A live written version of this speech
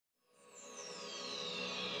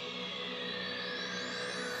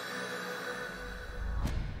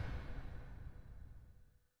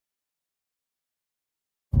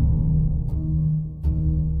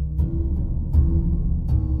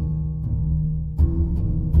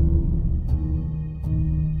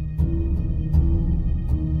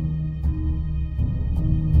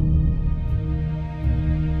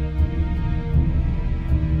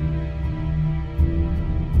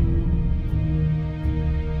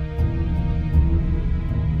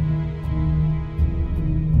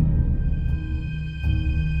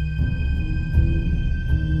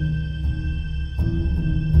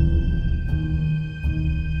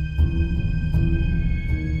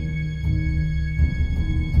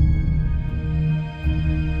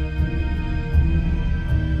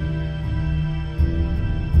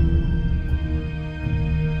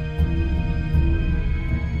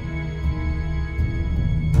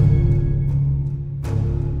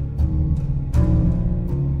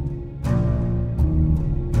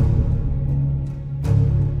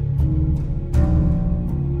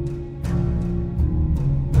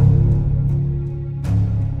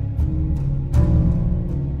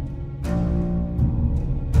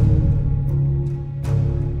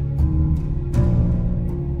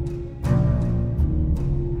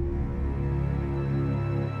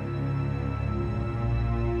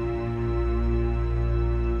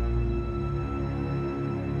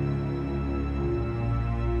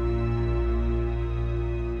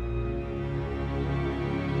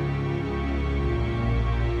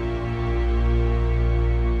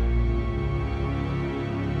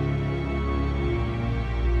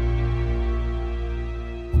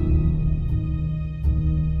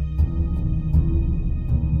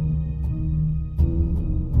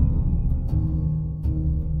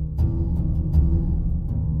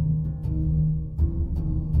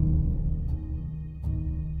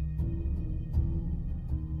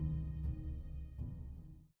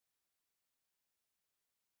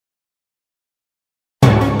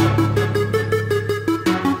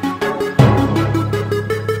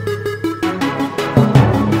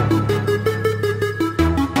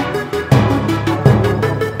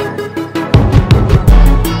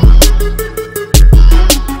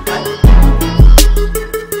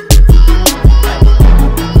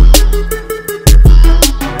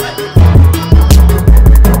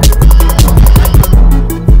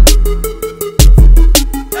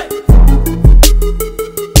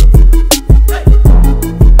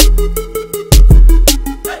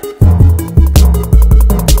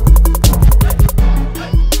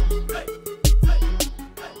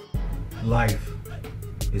Life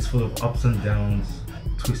is full of ups and downs,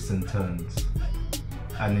 twists and turns.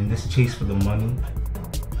 And in this chase for the money,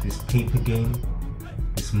 this paper game,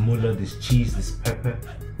 this mullah, this cheese, this pepper,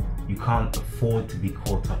 you can't afford to be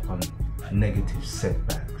caught up on negative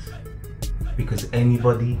setbacks. Because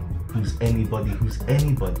anybody who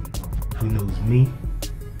knows me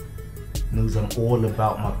knows I'm all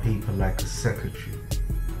about my paper like a secretary.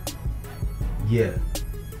 Yeah,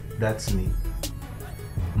 that's me.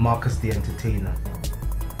 Marcus the Entertainer,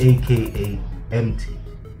 aka Empty.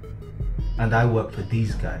 And I work for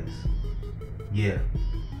these guys. Yeah,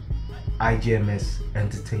 IJMS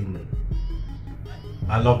Entertainment.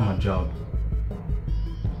 I love my job.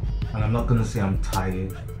 And I'm not gonna say I'm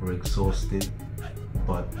tired or exhausted,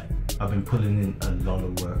 but I've been putting in a lot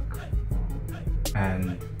of work.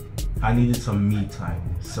 And I needed some me time,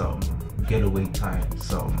 some getaway time,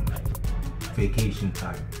 some vacation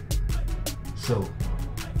time. So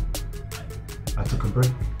I took a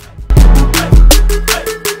break.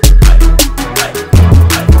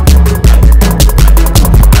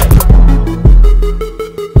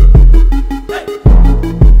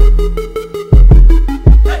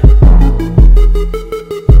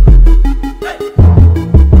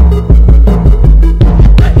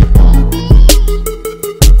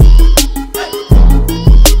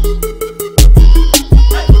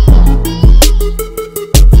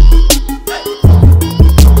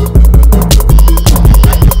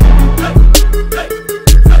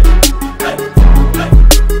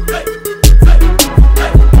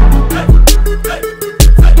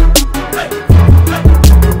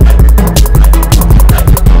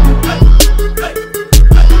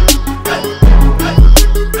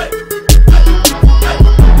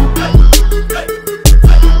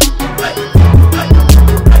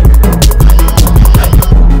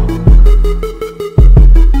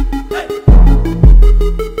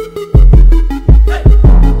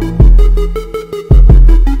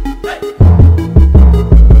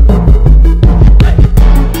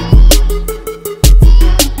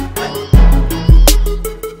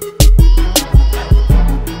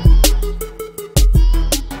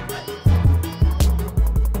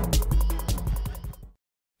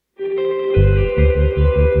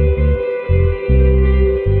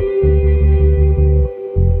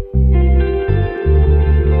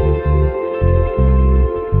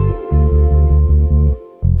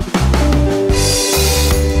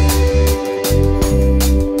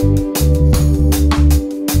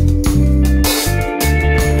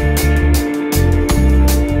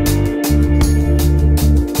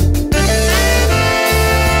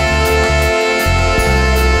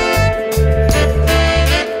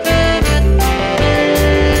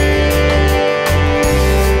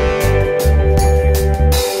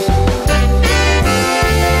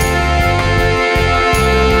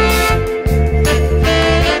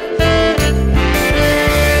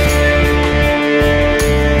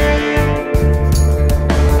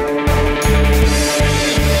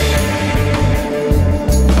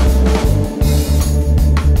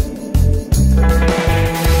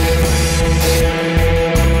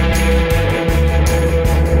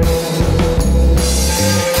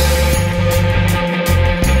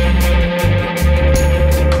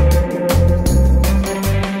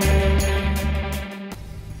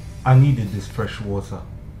 I needed this fresh water,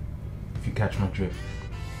 if you catch my drift.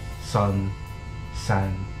 Sun,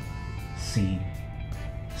 sand, sea,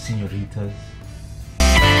 senoritas.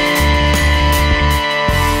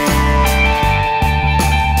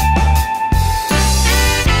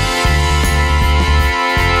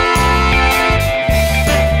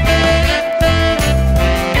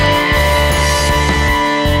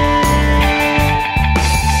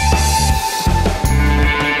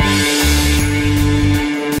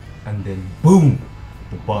 Boom!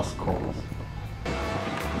 The boss calls.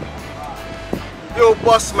 Yo,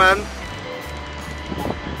 boss man.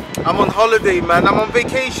 I'm on holiday, man. I'm on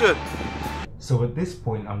vacation. So at this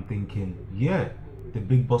point, I'm thinking, yeah, the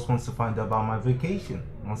big boss wants to find out about my vacation.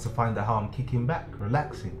 Wants to find out how I'm kicking back,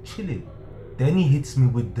 relaxing, chilling. Then he hits me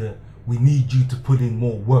with the, we need you to put in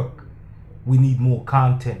more work. We need more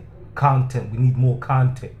content. We need more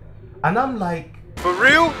content. And I'm like, for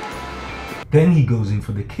real? Then he goes in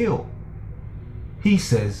for the kill. He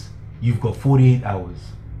says, you've got 48 hours.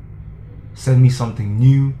 Send me something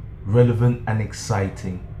new, relevant and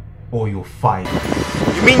exciting, or you're fired.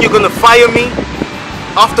 You mean you're gonna fire me?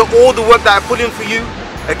 After all the work that I put in for you?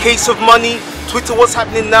 A case of money, Twitter what's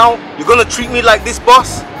happening now? You're gonna treat me like this,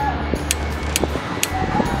 boss?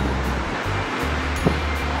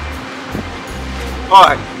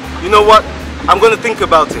 Alright, you know what? I'm gonna think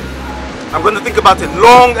about it. I'm going to think about it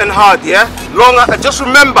long and hard, yeah? Just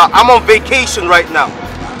remember, I'm on vacation right now.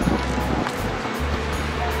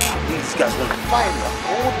 These guys want to find me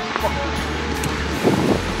all the fucking...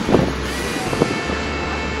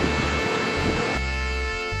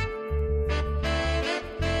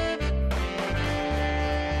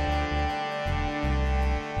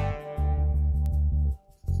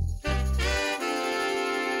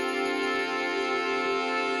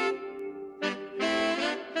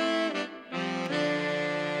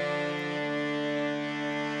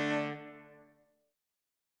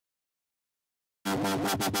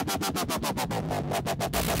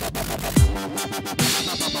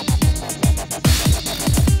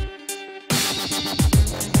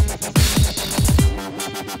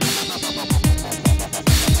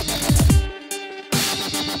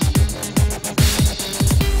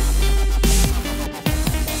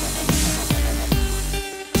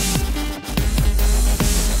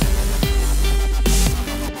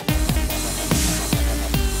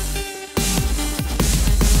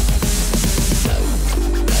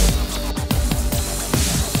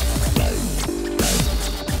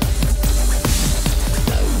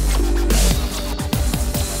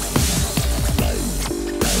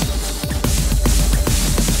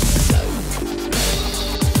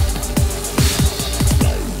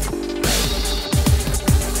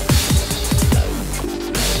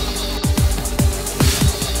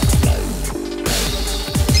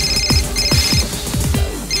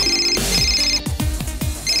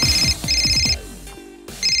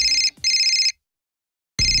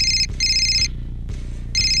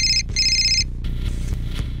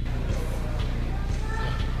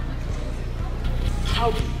 How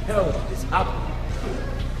the hell did this happen?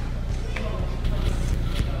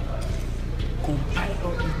 Compile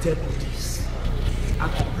all the deputies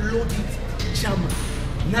and upload it to the chairman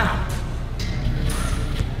now.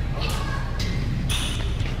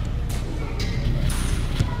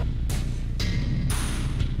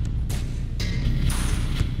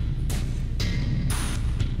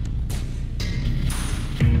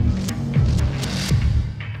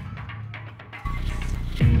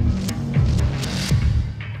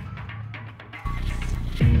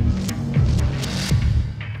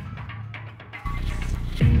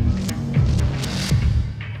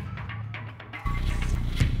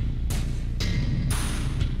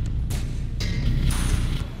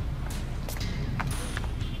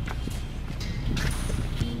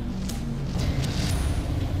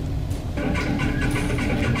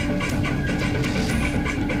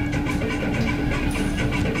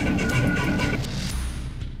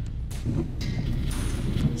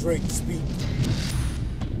 Speak.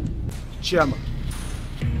 Chairman,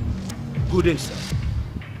 good day, sir.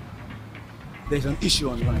 There's an issue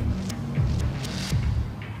online.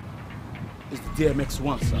 It's the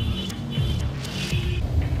DMX-1, sir.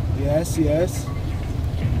 Yes.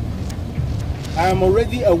 I am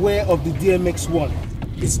already aware of the DMX-1.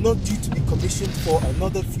 It's not due to be commissioned for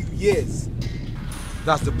another few years.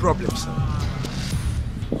 That's the problem, sir.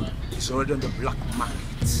 It's already on the black market.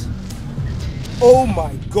 Oh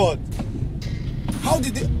my God! How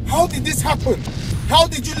did this happen? How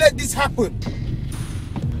did you let this happen?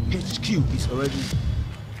 HQ is already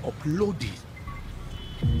uploaded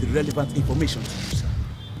the relevant information to you, sir.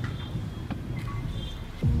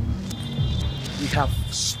 We have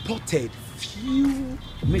spotted few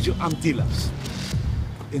major arms dealers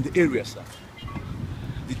in the area, sir.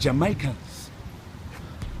 The Jamaicans,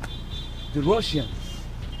 the Russians,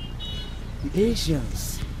 the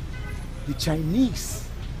Asians, the Chinese,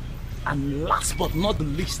 and last but not the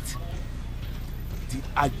least, the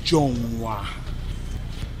Ajonwa.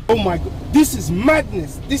 Oh my God, this is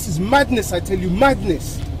madness. This is madness, I tell you,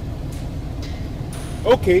 madness.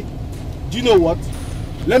 Okay, do you know what?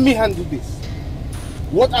 Let me handle this.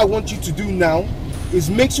 What I want you to do now is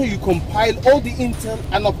make sure you compile all the intel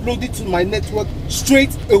and upload it to my network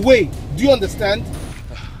straight away. Do you understand?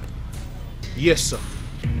 Yes, sir.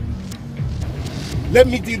 Let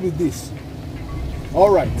me deal with this. All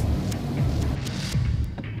right.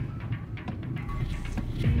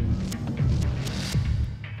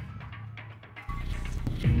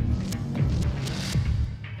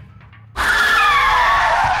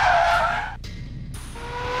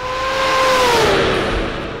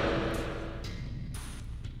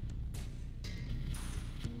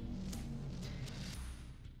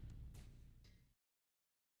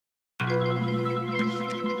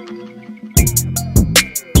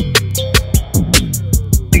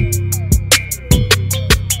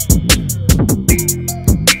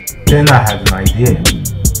 Then I had an idea.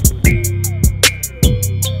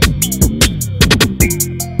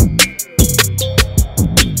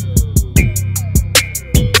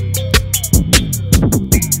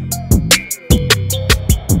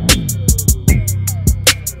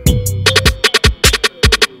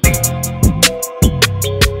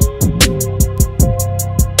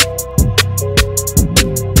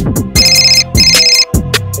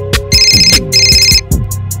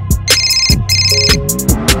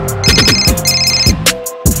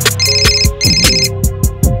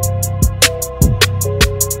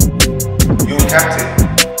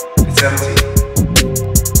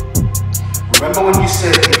 Remember when you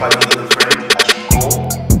said if I needed a friend, I should call?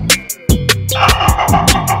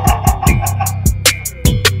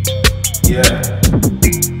 Yeah.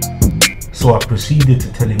 So I proceeded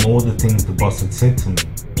to tell him all the things the boss had said to me,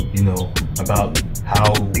 you know, about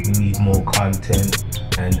how we need more content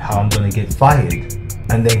and how I'm gonna get fired.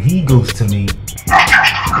 And then he goes to me,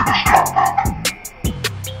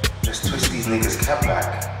 let's twist these niggas' cap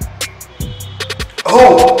back.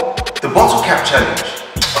 Oh, the bottle cap challenge.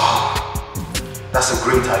 Oh, that's a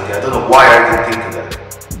great idea. I don't know why I didn't think of that.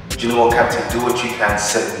 Do you know what, Captain? Do what you can,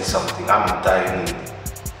 send me something. I'm in dire need.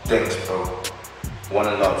 Thanks, bro. One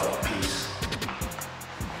and love. Peace.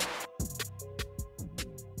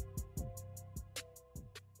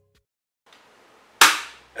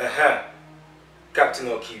 Captain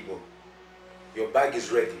Okibo, your bag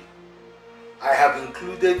is ready. I have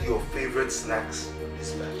included your favorite snacks in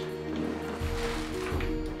this bag.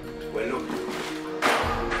 Well, look,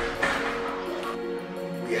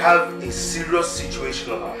 we have a serious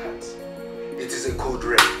situation on our hands. It is a code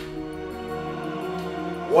red.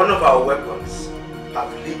 One of our weapons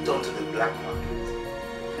have leaked onto the black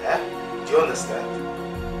market. Do you understand?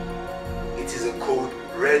 It is a code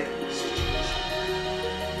red situation.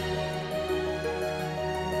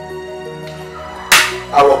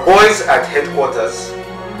 Our boys at headquarters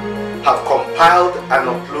have compiled and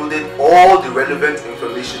uploaded all the relevant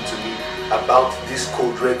information to me about this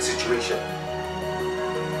code red situation.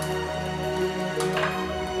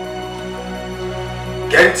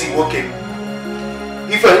 Genti woke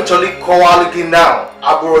if I actually call again now,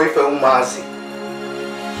 aburo if umazi.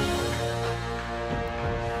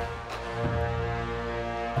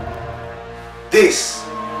 This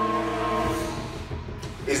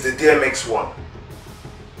is the DMX-1.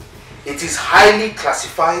 It is highly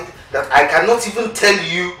classified that I cannot even tell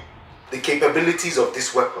you the capabilities of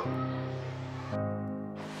this weapon.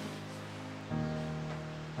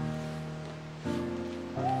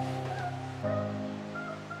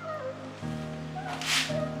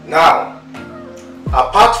 Now,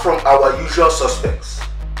 apart from our usual suspects,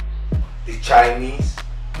 the Chinese,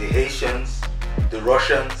 the Haitians, the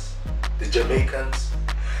Russians, the Jamaicans,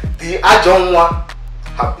 the Ajonwa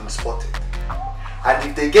have been spotted. And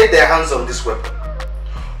if they get their hands on this weapon,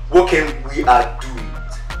 Wokem, we are doing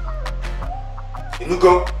it.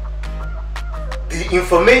 Inugo, the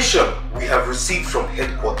information we have received from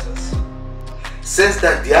headquarters says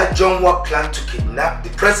that the Ajonwa plan to kidnap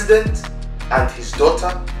the president and his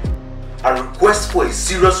daughter and request for a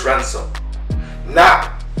serious ransom.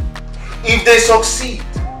 Now, if they succeed,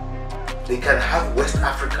 they can have West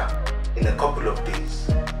Africa in a couple of days,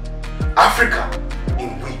 Africa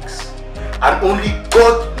in weeks. And only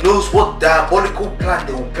God knows what diabolical plan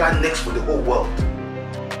they will plan next for the whole world.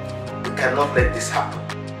 We cannot let this happen.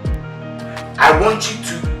 I want you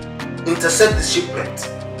to intercept the shipment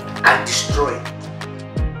and destroy it.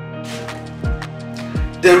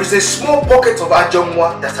 There is a small pocket of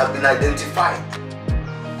Ajomwa that have been identified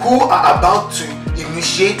who are about to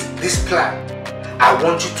initiate this plan. I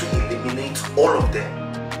want you to eliminate all of them.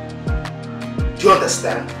 Do you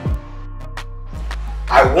understand?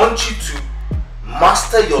 I want you to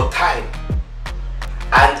master your time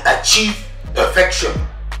and achieve perfection.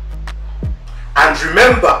 And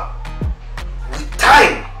remember, with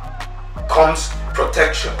time comes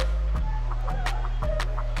protection.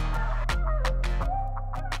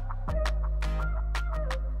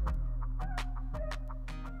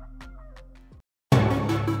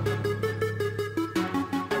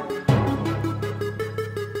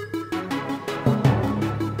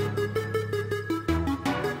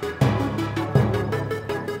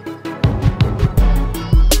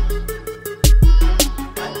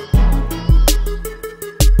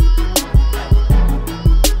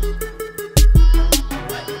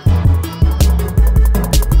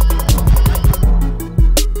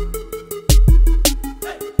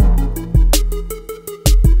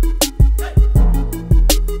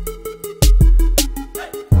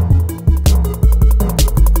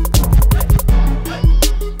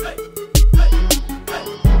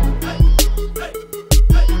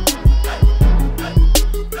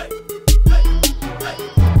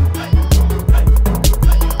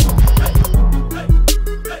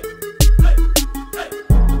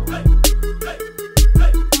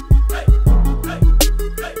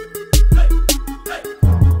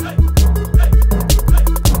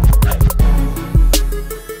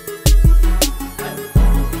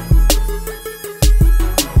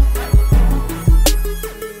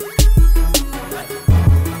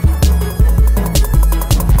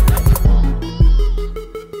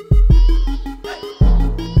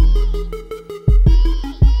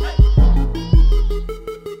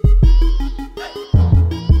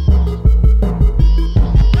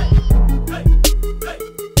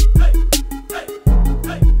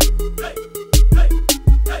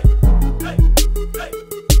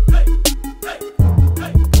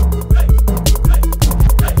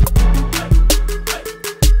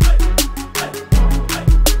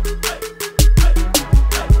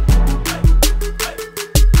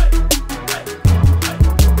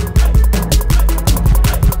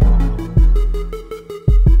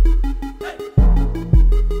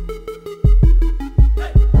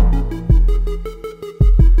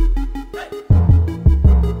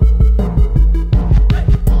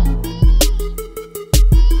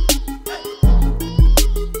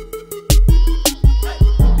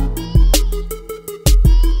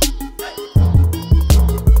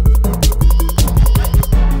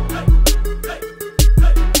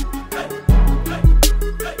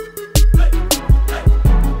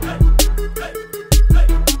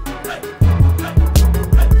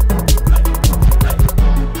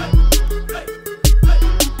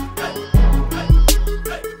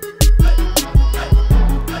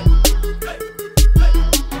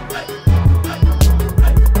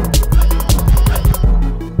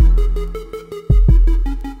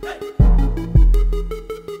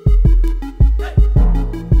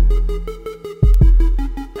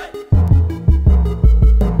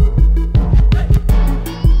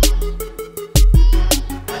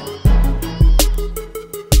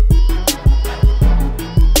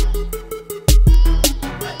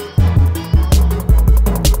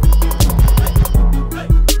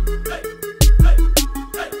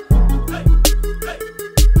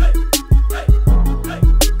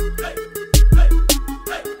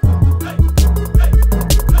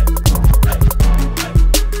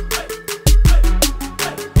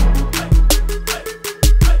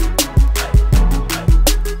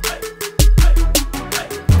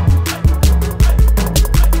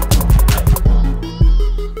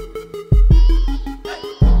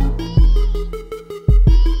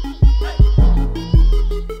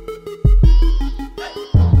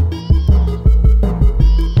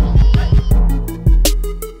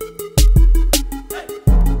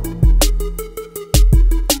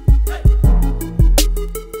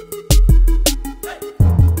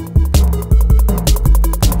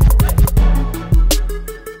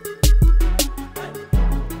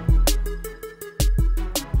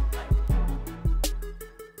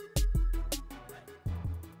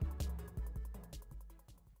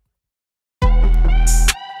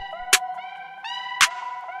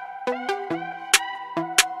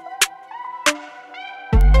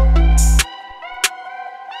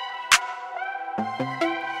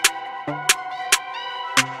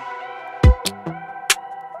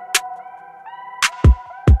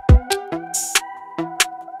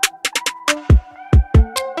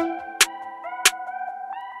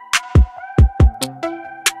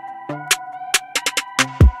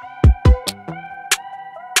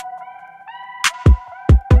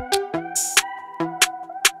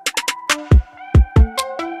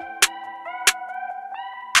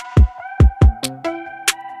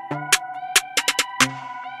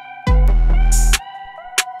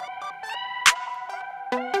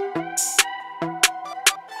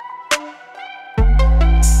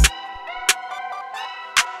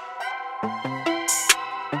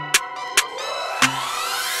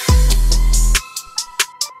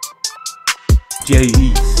 There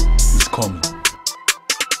he is. He's coming.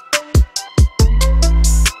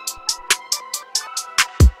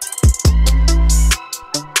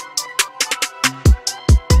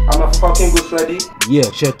 Are my fucking goods ready? Yeah,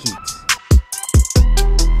 check it.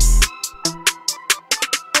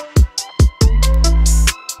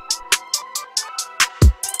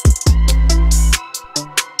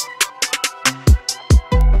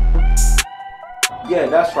 Yeah,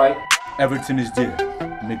 that's right. Everything is there.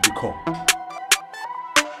 Make the call.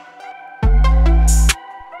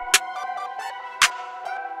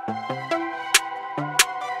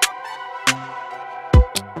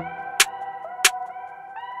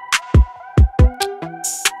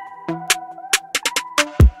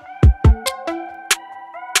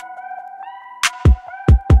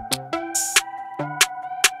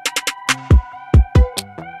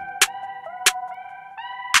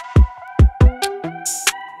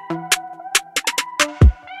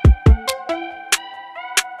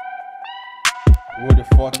 Who the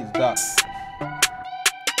fuck is that?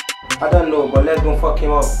 I don't know, but let's go fuck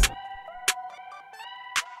him up.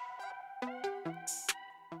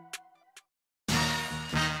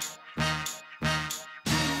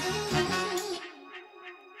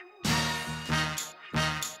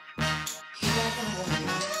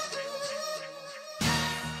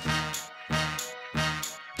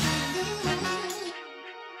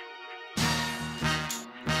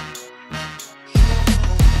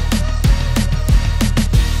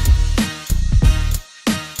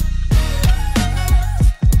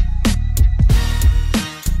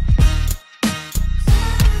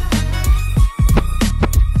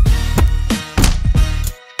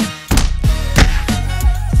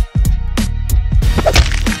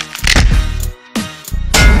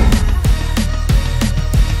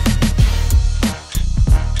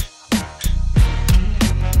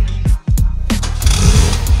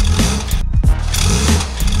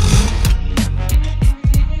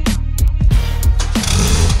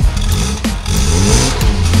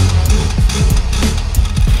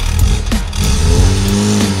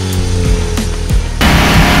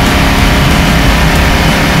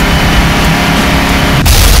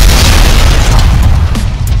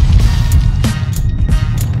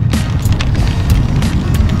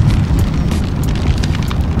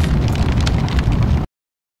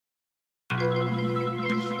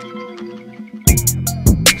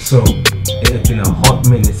 So, it had been a hot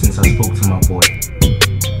minute since I spoke to my boy.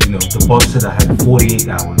 You know, the boss said I had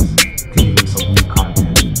 48 hours to give him some new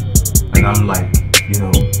content. And I'm like, you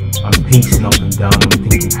know, I'm pacing up and down, I'm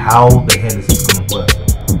thinking, how the hell is this gonna work?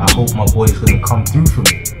 I hope my boy is gonna come through for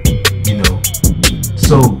me, you know.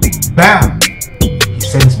 So, bam! He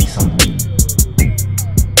sends me something.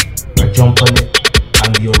 I jump on it,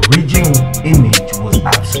 and the original image was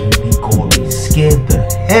absolutely gory, scared the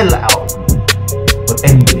hell out of me. But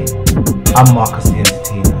anyway, I'm Marcus the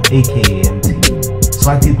Entertainer, aka MT,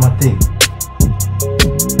 so I did my thing.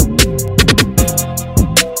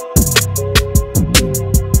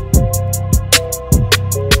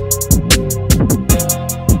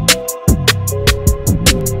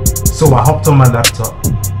 So I hopped on my laptop.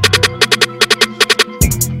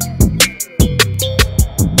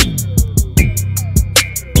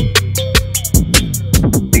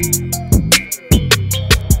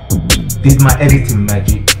 Did my editing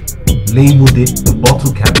magic, labeled it the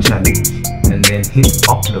bottle cap challenge, and then hit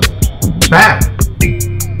upload. Bam!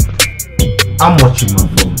 I'm watching my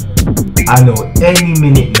phone. I know any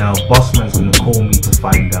minute now Bossman's gonna call me to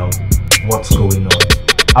find out what's going on.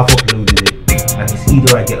 I've uploaded it, and it's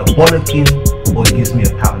either I get a bollocking or he gives me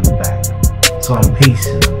a pat on the back. So I'm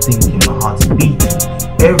pacing, I'm thinking, my heart's beating,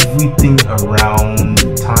 everything around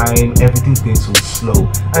time, everything's going so slow,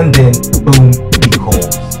 and then boom, he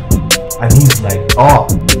calls. And he's like, oh,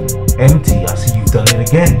 MT, I see you've done it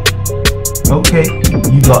again. Okay,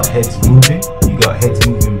 you got heads moving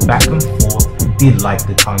back and forth. They like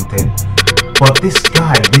the content. But this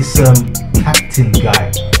guy, this captain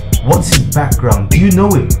guy, what's his background? Do you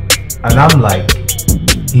know him? And I'm like,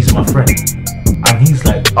 he's my friend. And he's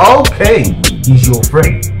like, okay, he's your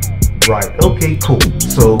friend. Right, okay, cool.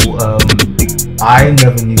 So, I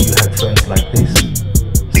never knew you had friends like this.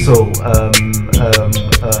 So,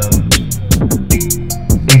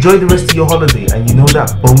 enjoy the rest of your holiday, and you know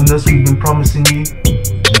that bonus we've been promising you,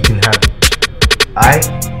 you can have it. Alright?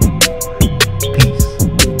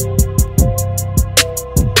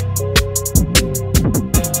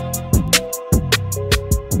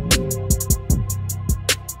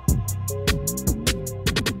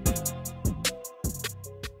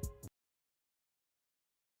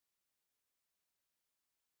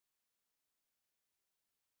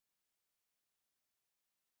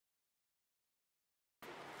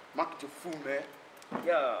 Mark the fool, man.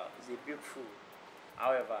 Yeah, he's a big fool.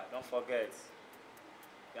 However, don't forget,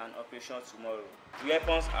 we are on operation tomorrow. The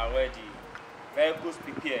weapons are ready, vehicles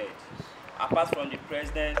prepared. Apart from the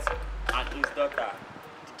president and his daughter,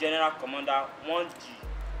 the general commander wants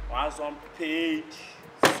the ransom paid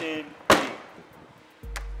same day.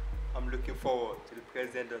 I'm looking forward to the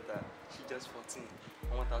president's daughter. She's just 14.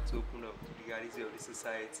 I want her to open up to the reality of the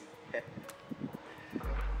society.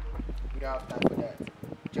 We don't have time for that.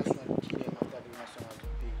 Just want to kill him after the ransom has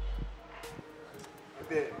been paid.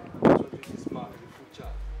 Then, I was with this man in the food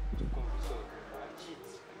chat to come result and cheat.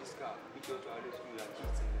 And this guy, we go to our school and cheat.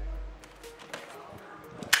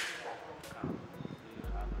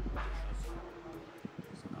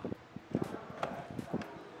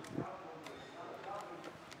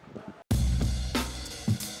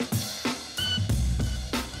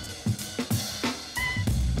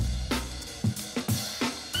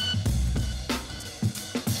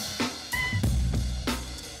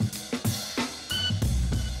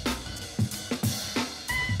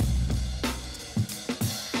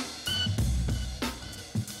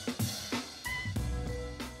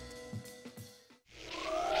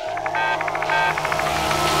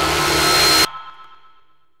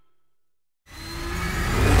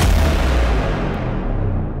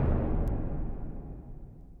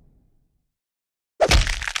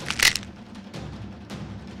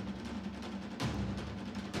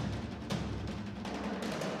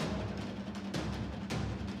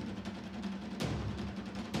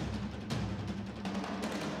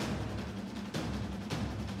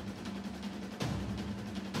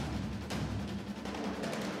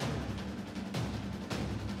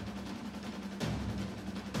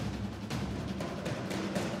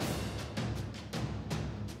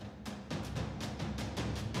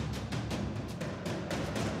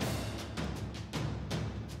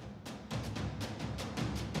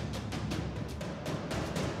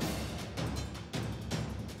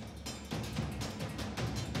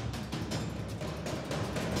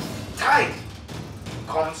 Tide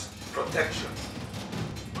comes protection.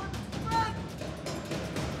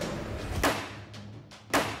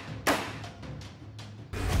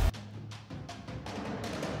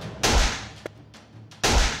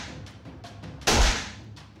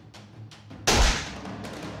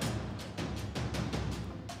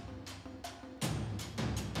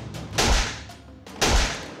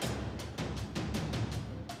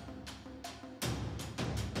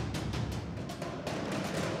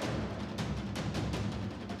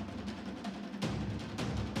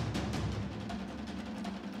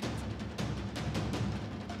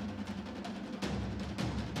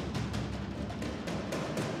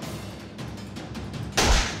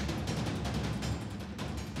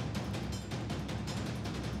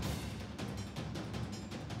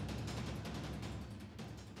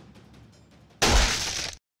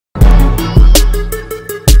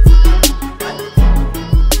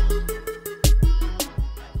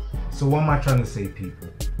 So what am I trying to say, people?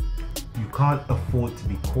 You can't afford to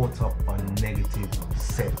be caught up on negative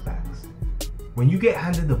setbacks. When you get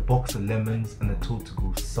handed a box of lemons and a told to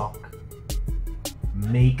go suck,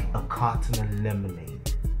 make a carton of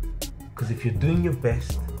lemonade. Because if you're doing your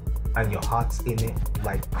best and your heart's in it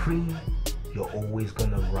like cream, you're always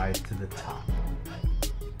gonna rise to the top.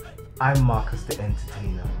 I'm Marcus the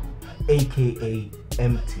Entertainer, aka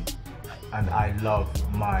Empty, and I love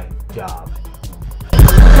my job.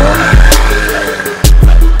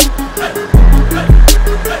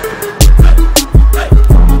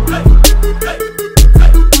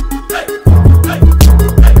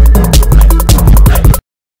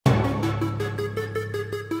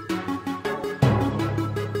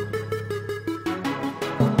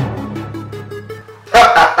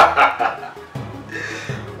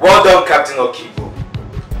 Well done, Captain Okibo.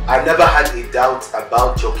 I never had a doubt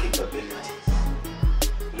about your capabilities.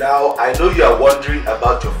 Now, I know you are wondering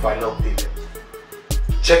about your final payment.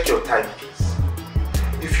 Check your timepiece.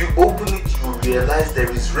 If you open it, you will realize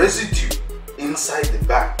there is residue inside the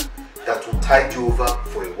bag that will tide you over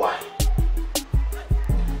for a while.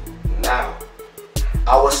 Now,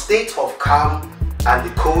 our state of calm and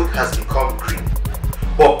the code has become green.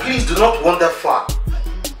 But please do not wander far,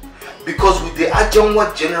 because with the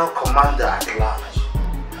IJMS General Commander at large,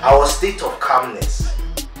 our state of calmness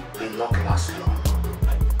will not last long.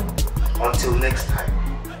 Until next time.